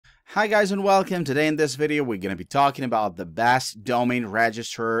Hi guys and welcome. Today in this video we're going to be talking about the best domain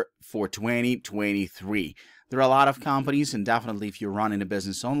registrar for 2023. There are a lot of companies, and definitely if you're running a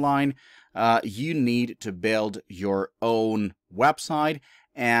business online, you need to build your own website,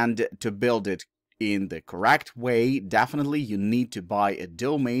 and to build it in the correct way, definitely you need to buy a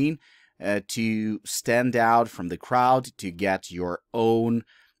domain to stand out from the crowd, to get your own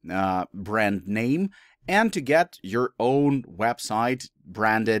brand name, and to get your own website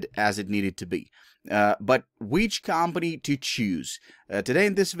branded as it needed to be. But which company to choose? Today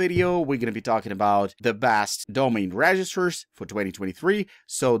in this video, we're going to be talking about the best domain registrars for 2023,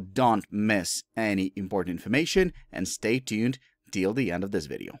 so don't miss any important information and stay tuned till the end of this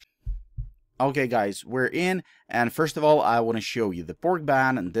video. Okay guys, we're in, and first of all, I want to show you the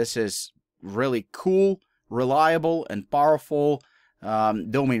Porkbun, and this is really cool, reliable, and powerful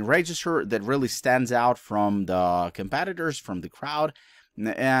domain registrar that really stands out from the competitors, from the crowd.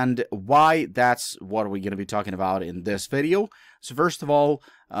 And why? That's what we're going to be talking about in this video. So first of all,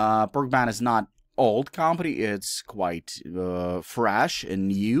 Porkbun is not old company, it's quite fresh and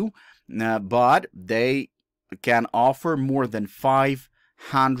new, but they can offer more than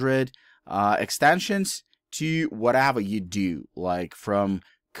 500 extensions to whatever you do, like from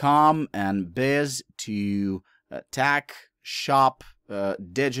com and biz to tech, shop,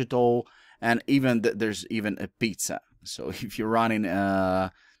 digital, and even there's even a pizza. So if you're running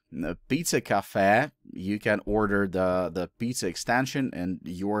a pizza cafe, you can order the pizza extension, and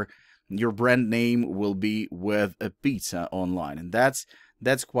your brand name will be with a pizza online, and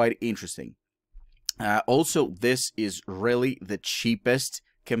that's quite interesting. Also, this is really the cheapest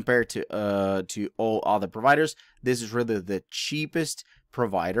compared to all other providers. This is really the cheapest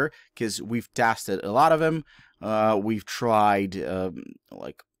provider because we've tested a lot of them. We've tried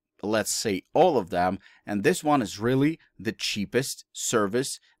like, let's say, all of them, and this one is really the cheapest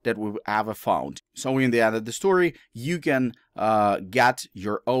service that we've ever found. So in the end of the story, you can get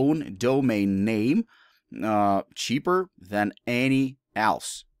your own domain name cheaper than any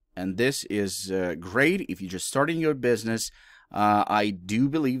else, and this is great if you're just starting your business. I do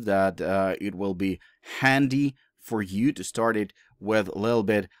believe that it will be handy for you to start it with a little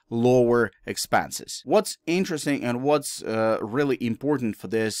bit lower expenses. What's interesting and what's really important for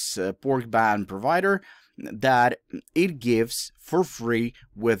this Porkbun provider, that it gives for free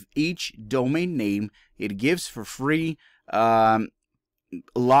with each domain name. It gives for free a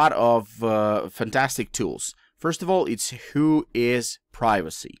lot of fantastic tools. First of all, it's Whois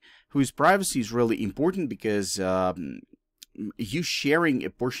Privacy. Whois Privacy is really important because you sharing a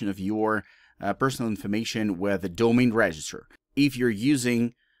portion of your personal information with a domain registrar. If you're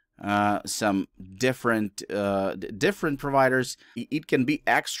using some different providers, it can be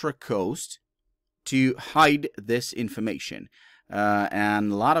extra cost to hide this information,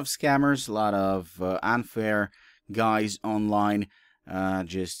 and a lot of scammers, a lot of unfair guys online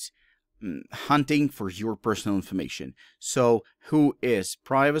just hunting for your personal information. So Whois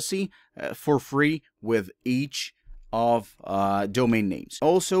Privacy for free with each of domain names.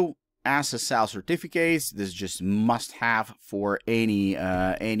 Also, SSL certificates. This is just must have for any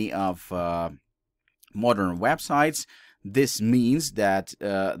of modern websites. This means that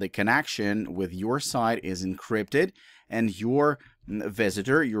the connection with your site is encrypted, and your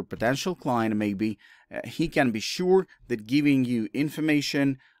visitor, your potential client, maybe he can be sure that giving you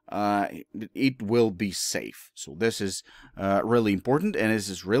information it will be safe. So this is really important, and this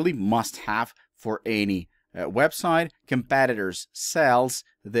is really must have for any website. Competitors sells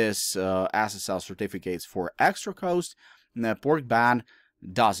this SSL certificates for extra cost. Porkbun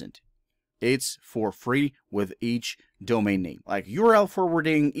doesn't. It's for free with each domain name, like URL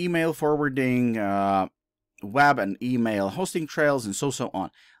forwarding, email forwarding, web and email hosting trails, and so on.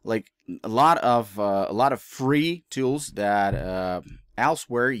 Like a lot of free tools that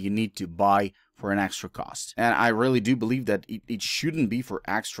elsewhere you need to buy for an extra cost. And I really do believe that it shouldn't be for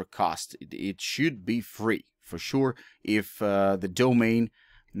extra cost. It should be free for sure if the domain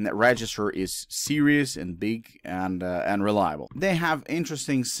registrar is serious and big and reliable. They have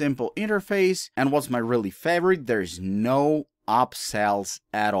interesting, simple interface, and what's my really favorite, there's no upsells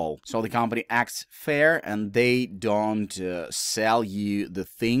at all. So the company acts fair, and they don't sell you the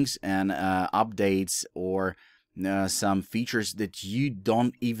things and updates or some features that you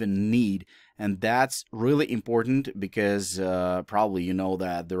don't even need. And that's really important because probably you know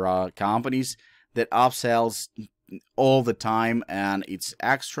that there are companies that upsells all the time, and it's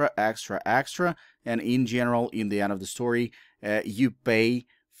extra, and in general, in the end of the story, you pay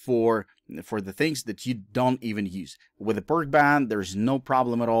for for the things that you don't even use. With the Porkbun, there's no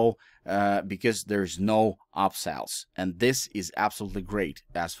problem at all because there's no upsells, and this is absolutely great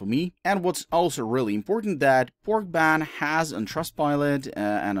as for me. And what's also really important, that Porkbun has on Trustpilot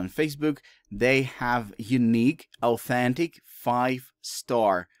and on Facebook, they have unique, authentic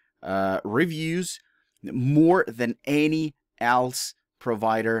 5-star reviews, more than any else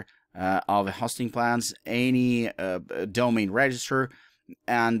provider of hosting plans, any domain registrar.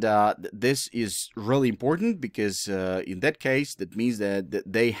 And this is really important because in that case, that means that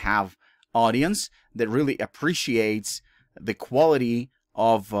they have audience that really appreciates the quality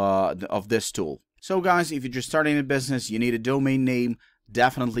of this tool. So guys, if you're just starting a business, you need a domain name,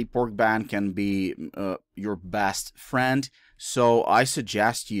 definitely Porkbun can be your best friend. So I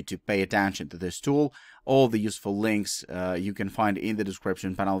suggest you to pay attention to this tool. All the useful links you can find in the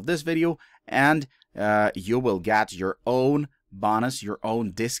description panel of this video, and you will get your own bonus, your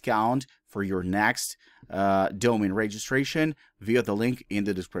own discount for your next domain registration via the link in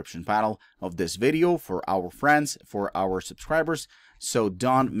the description panel of this video for our friends, for our subscribers. So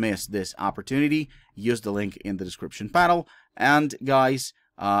don't miss this opportunity. Use the link in the description panel. And guys,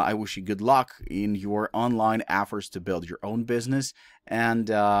 I wish you good luck in your online efforts to build your own business,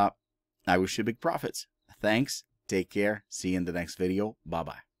 and I wish you big profits. Thanks. Take care. See you in the next video.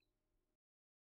 Bye-bye.